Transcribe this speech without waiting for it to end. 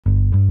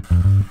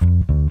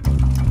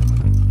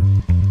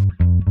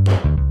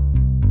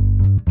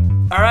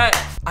Alright,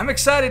 I'm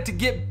excited to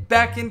get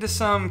back into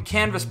some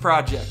canvas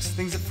projects.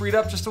 Things have freed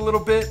up just a little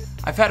bit.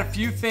 I've had a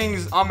few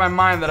things on my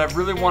mind that I've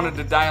really wanted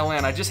to dial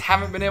in. I just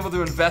haven't been able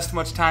to invest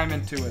much time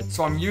into it.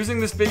 So I'm using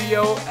this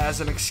video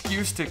as an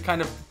excuse to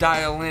kind of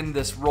dial in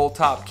this roll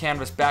top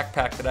canvas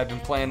backpack that I've been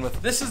playing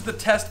with. This is the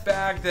test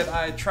bag that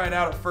I tried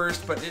out at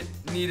first, but it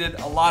needed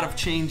a lot of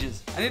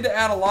changes. I need to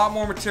add a lot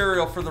more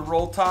material for the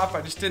roll top.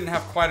 I just didn't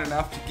have quite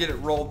enough to get it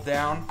rolled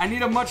down. I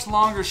need a much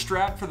longer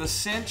strap for the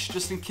cinch,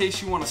 just in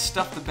case you want to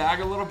stuff the bag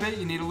a little bit.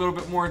 You need a little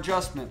bit more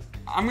adjustment.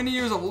 I'm gonna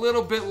use a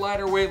little bit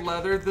lighter weight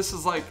leather. This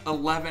is like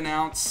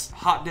 11-ounce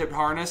hot dipped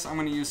harness. I'm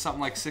gonna use something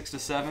like 6 to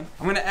 7.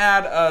 I'm gonna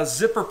add a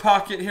zipper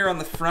pocket here on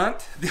the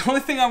front. The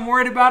only thing I'm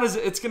worried about is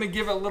it's gonna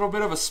give it a little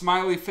bit of a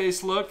smiley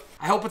face look.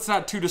 I hope it's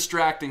not too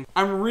distracting.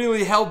 I'm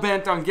really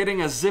hell-bent on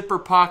getting a zipper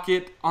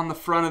pocket on the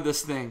front of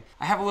this thing.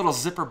 I have a little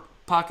zipper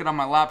pocket on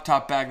my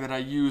laptop bag that I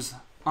use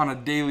on a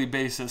daily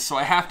basis, so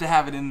I have to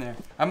have it in there.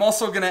 I'm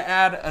also gonna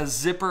add a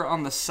zipper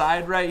on the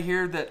side right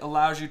here that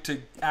allows you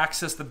to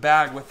access the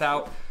bag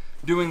without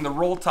doing the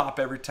roll top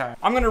every time.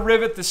 I'm gonna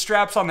rivet the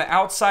straps on the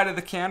outside of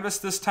the canvas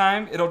this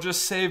time. It'll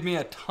just save me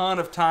a ton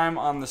of time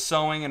on the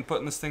sewing and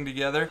putting this thing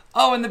together.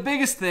 Oh, and the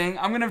biggest thing,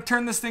 I'm gonna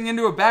turn this thing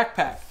into a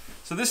backpack.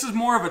 So this is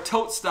more of a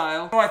tote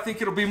style. I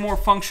think it'll be more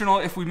functional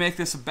if we make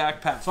this a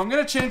backpack. So I'm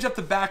gonna change up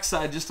the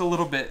backside just a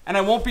little bit, and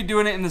I won't be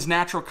doing it in this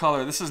natural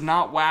color. This is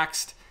not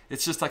waxed.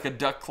 It's just like a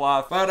duck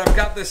cloth. But I've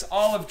got this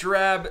olive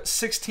drab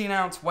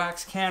 16-ounce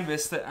wax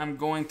canvas that I'm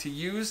going to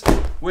use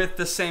with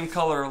the same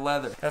color of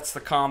leather. That's the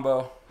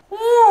combo.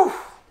 Woo!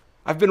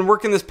 I've been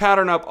working this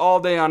pattern up all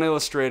day on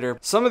Illustrator.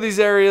 Some of these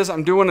areas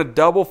I'm doing a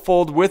double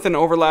fold with an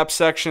overlap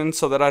section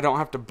so that I don't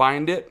have to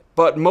bind it.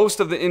 But most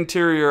of the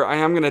interior, I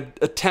am gonna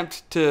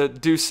attempt to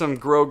do some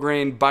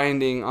grosgrain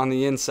binding on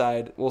the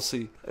inside. We'll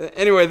see.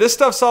 Anyway, this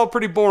stuff's all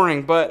pretty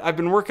boring, but I've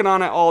been working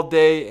on it all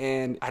day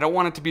and I don't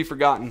want it to be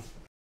forgotten.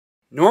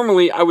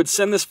 Normally, I would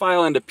send this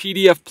file into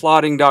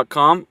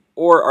pdfplotting.com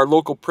or our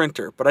local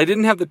printer, but I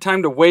didn't have the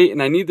time to wait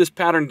and I need this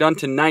pattern done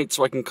tonight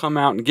so I can come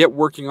out and get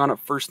working on it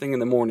first thing in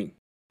the morning.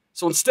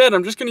 So instead,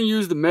 I'm just going to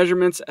use the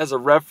measurements as a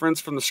reference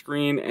from the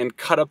screen and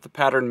cut up the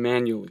pattern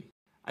manually.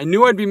 I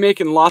knew I'd be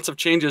making lots of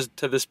changes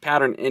to this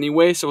pattern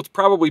anyway, so it's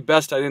probably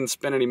best I didn't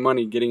spend any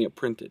money getting it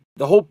printed.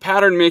 The whole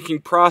pattern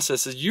making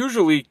process is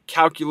usually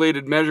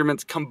calculated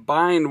measurements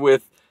combined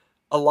with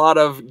a lot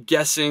of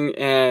guessing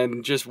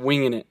and just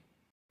winging it.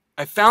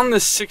 I found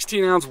this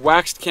 16-ounce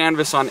waxed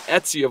canvas on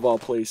Etsy of all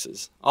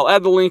places. I'll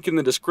add the link in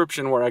the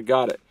description where I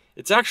got it.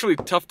 It's actually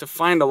tough to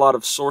find a lot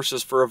of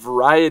sources for a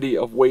variety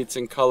of weights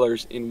and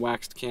colors in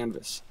waxed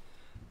canvas.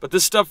 But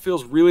this stuff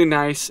feels really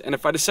nice, and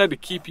if I decide to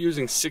keep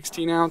using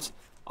 16-ounce,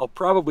 I'll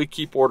probably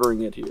keep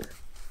ordering it here.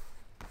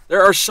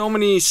 There are so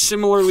many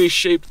similarly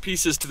shaped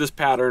pieces to this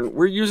pattern,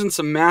 we're using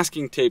some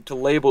masking tape to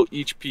label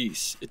each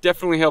piece. It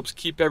definitely helps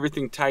keep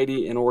everything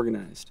tidy and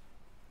organized.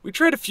 We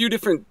tried a few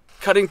different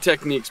cutting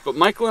techniques, but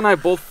Michael and I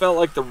both felt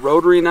like the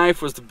rotary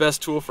knife was the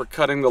best tool for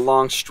cutting the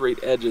long straight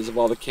edges of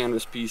all the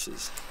canvas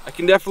pieces. I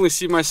can definitely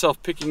see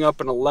myself picking up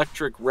an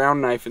electric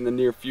round knife in the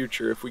near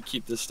future if we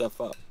keep this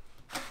stuff up.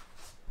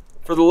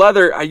 For the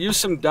leather, I used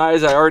some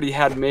dies I already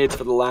had made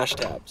for the lash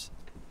tabs.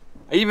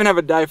 I even have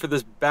a die for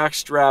this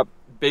backstrap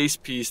base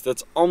piece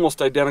that's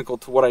almost identical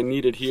to what I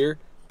needed here,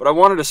 but I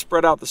wanted to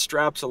spread out the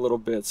straps a little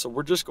bit, so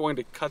we're just going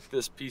to cut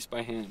this piece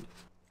by hand.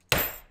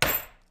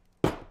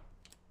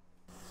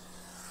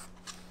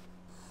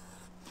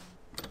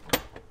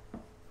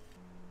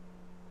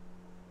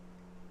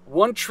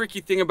 One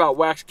tricky thing about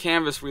waxed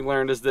canvas we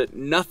learned is that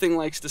nothing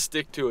likes to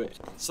stick to it.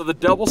 So the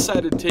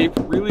double-sided tape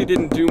really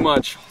didn't do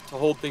much to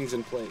hold things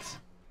in place.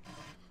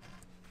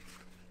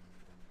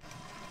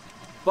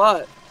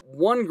 But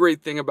one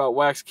great thing about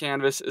waxed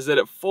canvas is that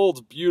it folds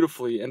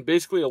beautifully and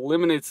basically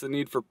eliminates the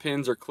need for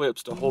pins or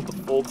clips to hold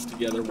the folds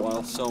together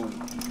while sewing.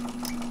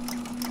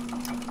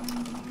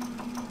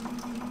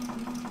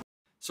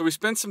 So we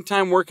spent some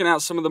time working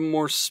out some of the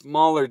more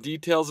smaller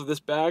details of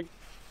this bag.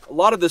 A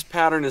lot of this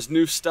pattern is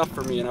new stuff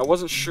for me, and I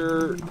wasn't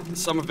sure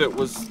some of it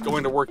was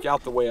going to work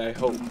out the way I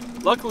hoped.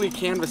 Luckily,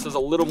 canvas is a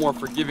little more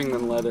forgiving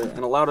than leather and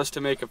allowed us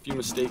to make a few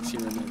mistakes here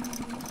and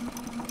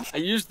there. I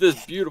used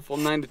this beautiful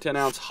 9 to 10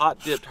 ounce hot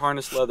dipped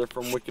harness leather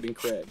from Wicked &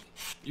 Craig.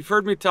 You've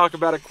heard me talk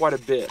about it quite a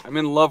bit. I'm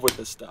in love with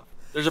this stuff.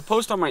 There's a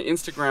post on my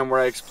Instagram where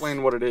I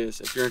explain what it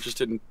is if you're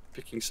interested in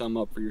picking some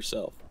up for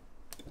yourself.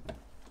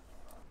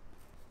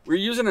 We're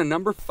using a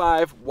number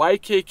 5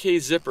 YKK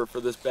zipper for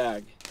this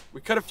bag. We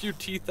cut a few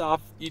teeth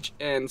off each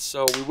end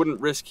so we wouldn't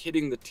risk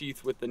hitting the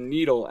teeth with the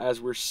needle as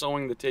we're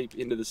sewing the tape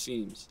into the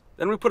seams.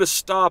 Then we put a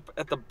stop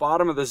at the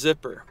bottom of the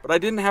zipper, but I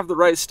didn't have the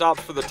right stop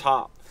for the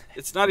top.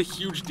 It's not a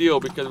huge deal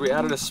because we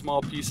added a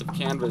small piece of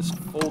canvas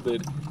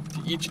folded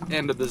to each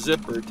end of the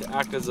zipper to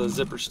act as a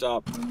zipper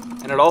stop,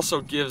 and it also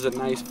gives a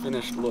nice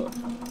finished look.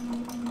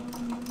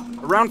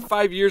 Around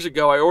 5 years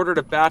ago, I ordered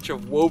a batch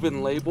of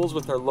woven labels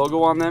with our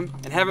logo on them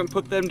and haven't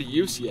put them to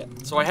use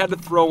yet, so I had to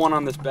throw one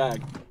on this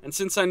bag. And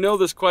since I know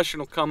this question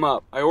will come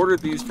up, I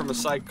ordered these from a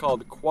site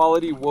called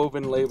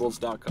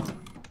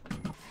qualitywovenlabels.com.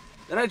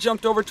 Then I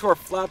jumped over to our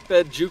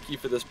flatbed Juki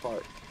for this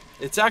part.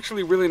 It's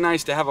actually really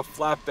nice to have a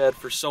flatbed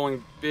for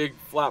sewing big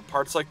flat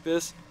parts like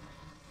this,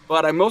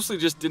 but I mostly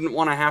just didn't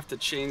want to have to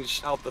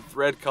change out the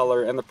thread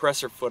color and the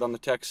presser foot on the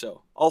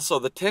Texo. Also,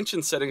 the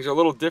tension settings are a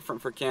little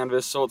different for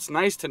canvas, so it's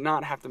nice to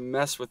not have to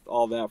mess with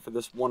all that for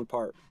this one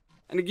part.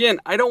 And again,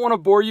 I don't want to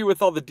bore you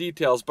with all the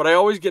details, but I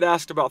always get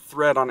asked about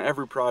thread on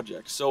every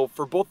project. So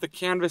for both the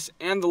canvas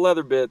and the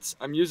leather bits,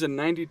 I'm using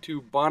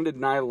 92 bonded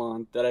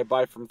nylon that I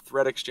buy from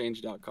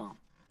threadexchange.com.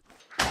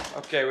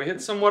 Okay, we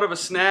hit somewhat of a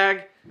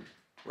snag.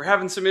 We're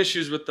having some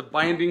issues with the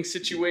binding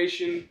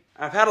situation.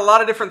 I've had a lot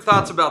of different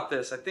thoughts about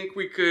this. I think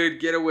we could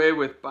get away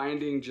with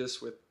binding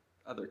just with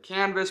other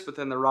canvas, but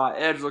then the raw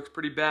edge looks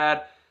pretty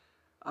bad.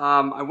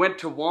 I went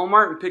to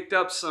Walmart and picked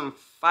up some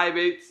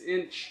 5/8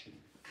 inch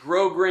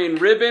grow grain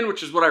ribbon,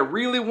 which is what I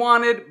really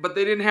wanted, but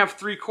they didn't have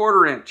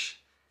 3/4 inch.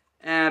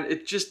 And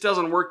it just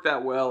doesn't work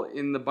that well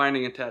in the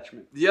binding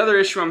attachment. The other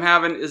issue I'm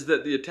having is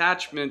that the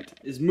attachment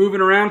is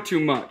moving around too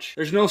much.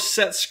 There's no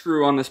set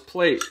screw on this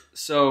plate,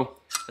 so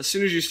as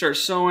soon as you start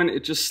sewing,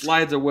 it just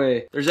slides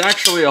away. There's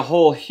actually a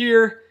hole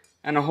here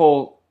and a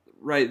hole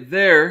right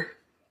there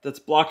that's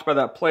blocked by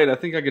that plate. I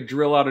think I could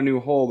drill out a new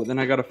hole, but then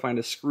I gotta find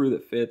a screw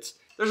that fits.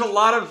 There's a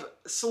lot of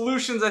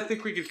solutions I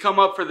think we could come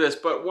up for this,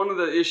 but one of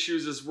the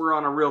issues is we're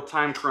on a real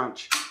time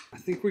crunch. I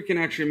think we can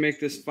actually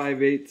make this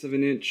 5/8 of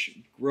an inch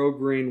grow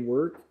grain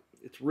work.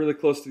 It's really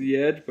close to the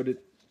edge, but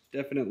it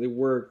definitely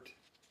worked.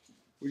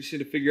 We just need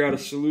to figure out a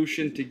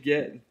solution to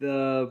get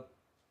the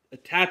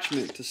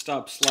attachment to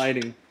stop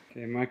sliding.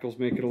 Okay, Michael's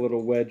making a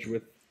little wedge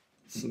with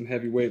some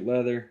heavyweight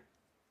leather.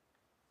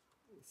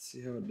 Let's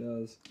see how it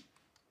does.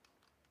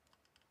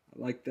 I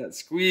like that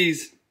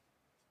squeeze.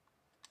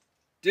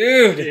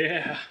 Dude!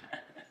 Yeah.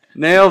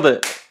 Nailed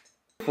it.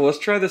 Well, let's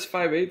try this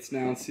 5/8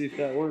 now and see if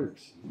that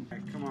works. All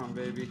right, come on,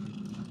 baby.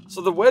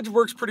 So the wedge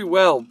works pretty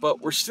well, but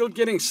we're still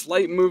getting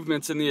slight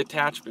movements in the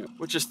attachment,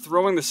 which is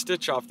throwing the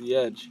stitch off the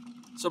edge.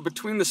 So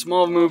between the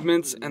small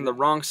movements and the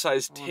wrong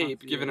size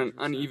tape giving an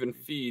uneven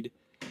feed,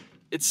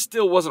 it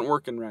still wasn't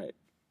working right.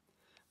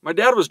 My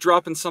dad was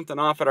dropping something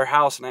off at our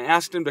house, and I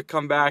asked him to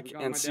come back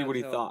and see what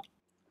he thought.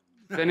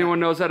 If anyone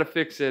knows how to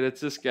fix it,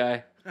 it's this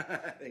guy.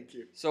 Thank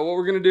you. So what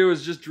we're gonna do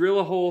is just drill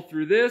a hole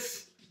through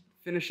this,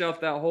 finish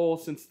out that hole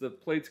since the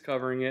plate's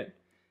covering it,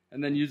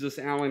 and then use this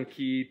Allen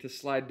key to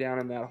slide down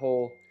in that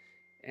hole,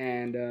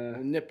 and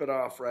We'll nip it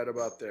off right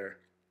about there.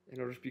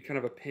 it'll just be kind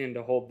of a pin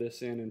to hold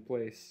this in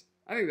place.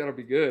 I think that'll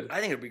be good. I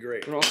think it'd be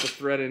great. We don't have to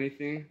thread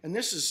anything. And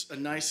this is a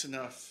nice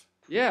enough.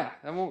 Yeah,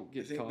 that won't I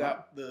get think caught.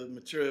 that the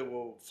material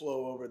will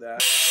flow over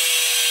that.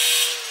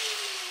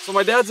 So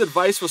my dad's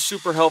advice was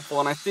super helpful,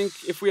 and I think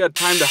if we had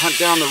time to hunt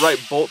down the right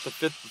bolt to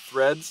fit the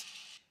threads,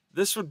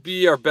 this would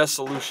be our best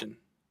solution.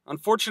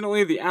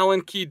 Unfortunately, the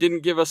Allen key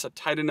didn't give us a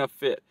tight enough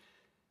fit.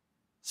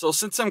 So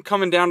since I'm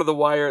coming down to the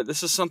wire,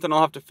 this is something I'll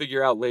have to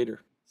figure out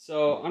later.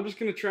 So I'm just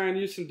gonna try and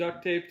use some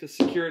duct tape to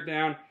secure it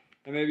down,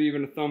 and maybe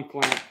even a thumb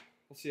clamp.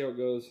 We'll see how it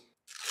goes.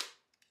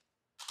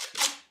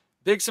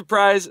 Big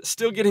surprise,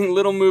 still getting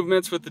little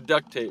movements with the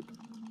duct tape.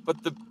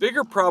 But the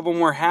bigger problem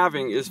we're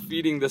having is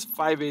feeding this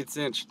 5/8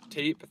 inch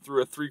tape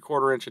through a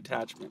 3/4 inch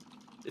attachment.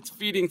 It's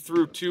feeding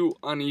through too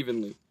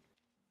unevenly.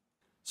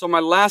 So my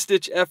last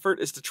ditch effort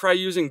is to try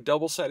using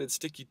double-sided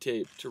sticky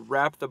tape to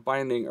wrap the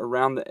binding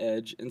around the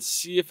edge and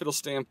see if it'll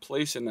stay in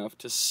place enough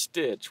to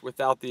stitch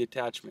without the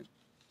attachment.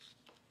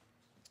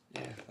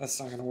 Yeah, that's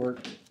not gonna work.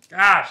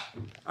 Gosh!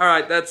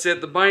 Alright, that's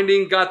it. The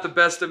binding got the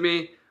best of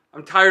me.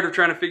 I'm tired of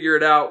trying to figure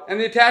it out. And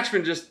the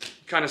attachment just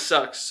kind of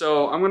sucks.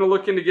 So I'm gonna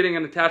look into getting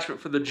an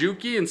attachment for the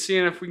Juki and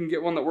seeing if we can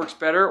get one that works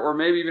better, or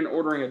maybe even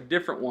ordering a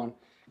different one.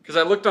 Because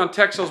I looked on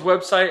Texel's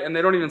website and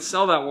they don't even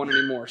sell that one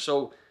anymore.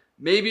 So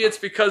maybe it's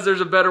because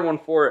there's a better one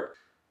for it.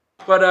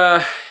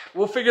 But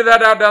we'll figure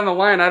that out down the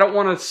line. I don't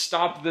want to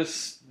stop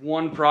this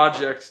one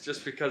project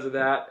just because of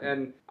that.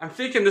 And I'm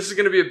thinking this is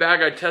going to be a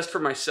bag I test for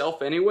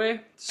myself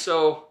anyway.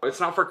 So it's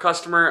not for a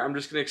customer. I'm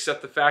just going to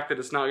accept the fact that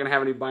it's not going to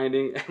have any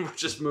binding and we'll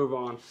just move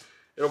on.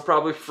 It'll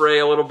probably fray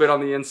a little bit on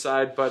the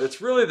inside, but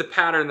it's really the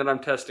pattern that I'm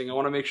testing. I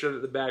want to make sure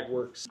that the bag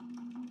works.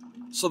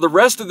 So the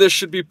rest of this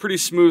should be pretty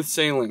smooth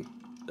sailing.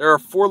 There are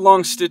 4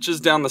 long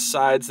stitches down the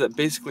sides that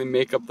basically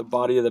make up the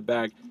body of the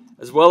bag,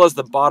 as well as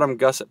the bottom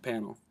gusset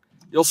panel.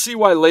 You'll see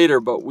why later,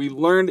 but we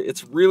learned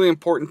it's really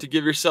important to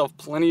give yourself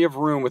plenty of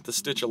room with the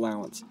stitch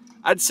allowance.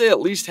 I'd say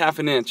at least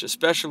 1/2 inch,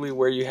 especially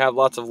where you have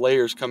lots of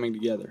layers coming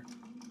together.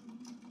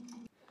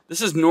 This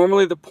is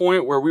normally the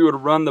point where we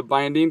would run the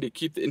binding to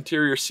keep the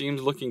interior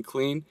seams looking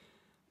clean,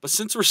 but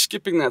since we're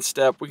skipping that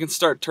step, we can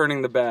start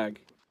turning the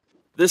bag.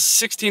 This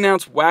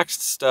 16-ounce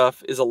waxed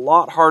stuff is a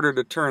lot harder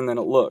to turn than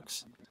it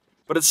looks,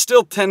 but it's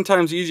still 10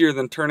 times easier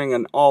than turning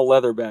an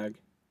all-leather bag.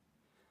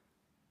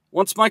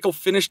 Once Michael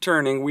finished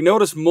turning, we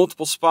noticed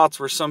multiple spots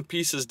where some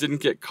pieces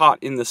didn't get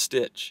caught in the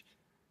stitch.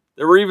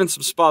 There were even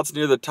some spots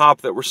near the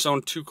top that were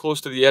sewn too close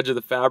to the edge of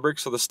the fabric,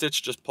 so the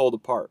stitch just pulled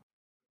apart.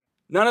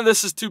 None of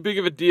this is too big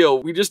of a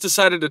deal. We just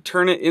decided to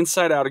turn it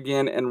inside out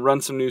again and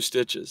run some new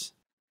stitches.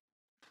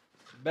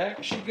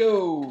 Back she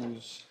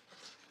goes.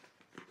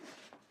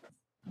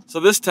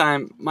 So this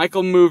time,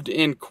 Michael moved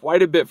in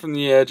quite a bit from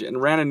the edge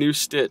and ran a new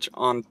stitch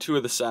on 2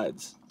 of the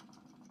sides.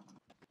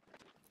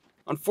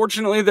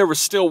 Unfortunately, there was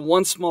still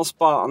one small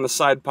spot on the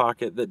side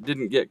pocket that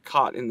didn't get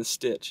caught in the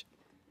stitch.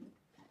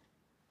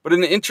 But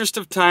in the interest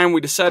of time,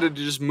 we decided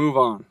to just move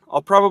on.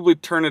 I'll probably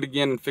turn it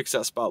again and fix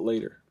that spot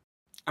later.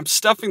 I'm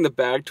stuffing the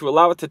bag to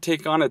allow it to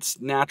take on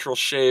its natural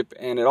shape,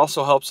 and it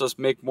also helps us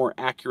make more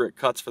accurate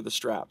cuts for the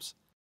straps.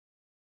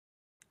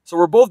 So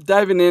we're both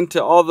diving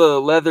into all the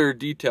leather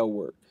detail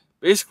work.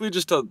 Basically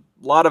just a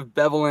lot of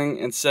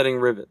beveling and setting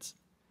rivets.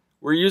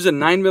 We're using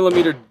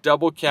 9mm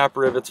double cap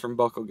rivets from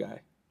Buckle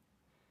Guy.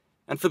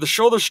 And for the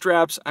shoulder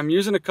straps, I'm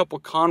using a couple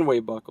Conway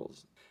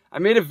buckles. I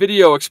made a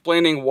video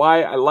explaining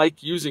why I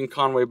like using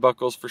Conway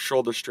buckles for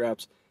shoulder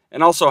straps,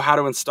 and also how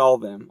to install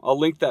them. I'll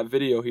link that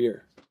video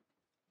here.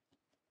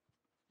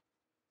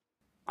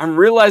 I'm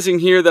realizing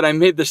here that I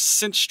made the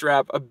cinch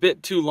strap a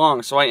bit too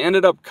long, so I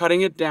ended up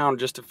cutting it down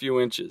just a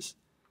few inches.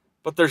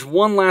 But there's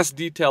one last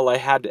detail I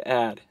had to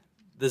add,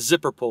 the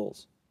zipper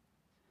pulls.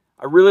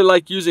 I really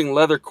like using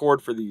leather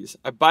cord for these.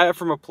 I buy it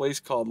from a place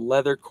called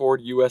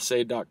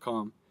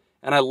leathercordusa.com,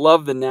 and I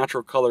love the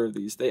natural color of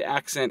these. They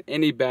accent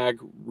any bag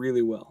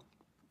really well.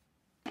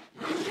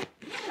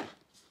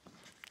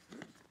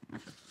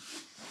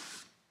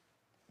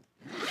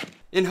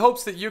 In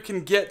hopes that you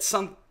can get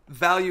some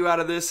value out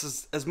of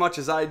this as much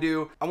as I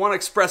do, I want to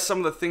express some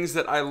of the things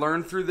that I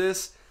learned through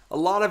this. A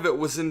lot of it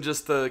was in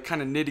just the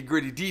kind of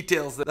nitty-gritty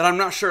details that I'm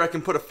not sure I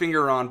can put a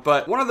finger on,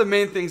 but one of the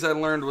main things I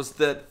learned was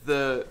that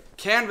the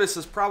canvas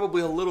is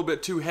probably a little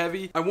bit too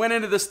heavy. I went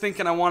into this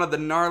thinking I wanted the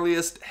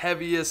gnarliest,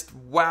 heaviest,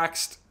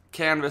 waxed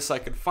canvas I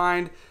could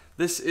find.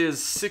 This is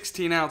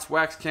 16-ounce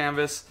wax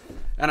canvas,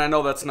 and I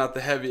know that's not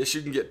the heaviest.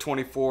 You can get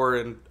 24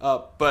 and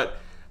up, but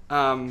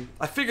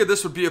I figured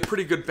this would be a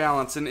pretty good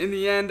balance, and in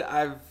the end,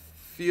 I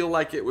feel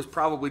like it was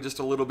probably just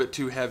a little bit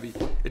too heavy.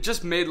 It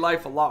just made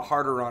life a lot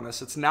harder on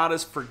us. It's not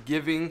as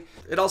forgiving.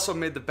 It also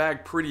made the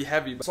bag pretty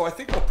heavy. So I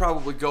think I'll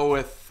probably go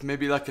with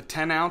maybe like a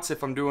 10-ounce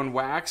if I'm doing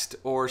waxed,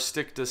 or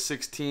stick to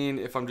 16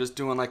 if I'm just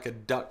doing like a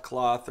duck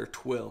cloth or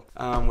twill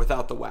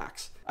without the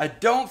wax. I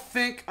don't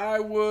think I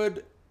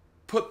would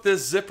put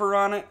this zipper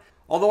on it,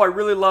 although I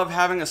really love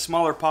having a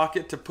smaller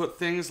pocket to put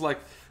things like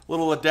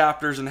little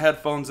adapters and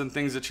headphones and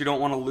things that you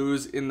don't want to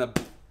lose in the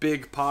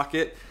big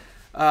pocket.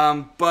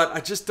 But I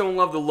just don't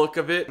love the look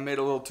of it. I made it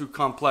a little too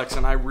complex,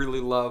 and I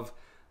really love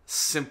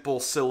simple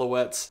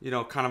silhouettes, you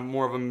know, kind of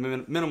more of a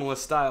minimalist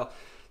style.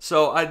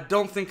 So I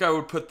don't think I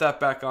would put that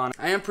back on.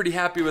 I am pretty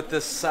happy with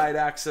this side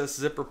access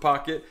zipper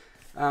pocket.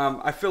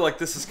 I feel like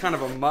this is kind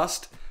of a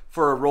must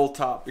for a roll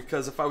top,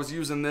 because if I was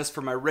using this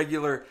for my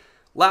regular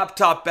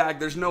laptop bag,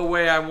 there's no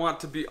way I want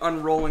to be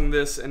unrolling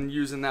this and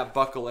using that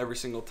buckle every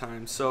single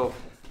time. So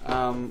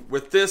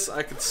with this,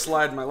 I could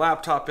slide my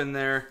laptop in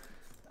there,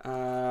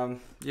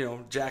 you know,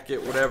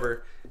 jacket,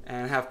 whatever,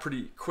 and have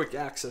pretty quick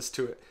access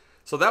to it.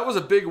 So that was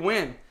a big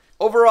win.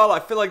 Overall, I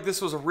feel like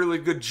this was a really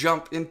good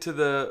jump into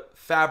the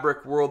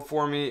fabric world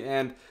for me,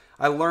 and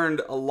I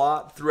learned a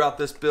lot throughout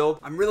this build.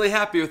 I'm really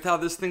happy with how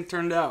this thing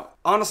turned out.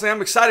 Honestly,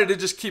 I'm excited to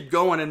just keep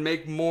going and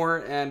make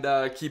more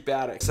and keep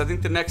at it. So I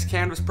think the next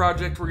canvas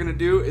project we're gonna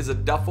do is a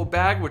duffel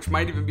bag, which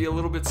might even be a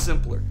little bit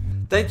simpler.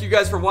 Thank you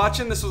guys for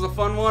watching. This was a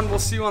fun one. We'll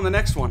see you on the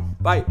next one.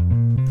 Bye.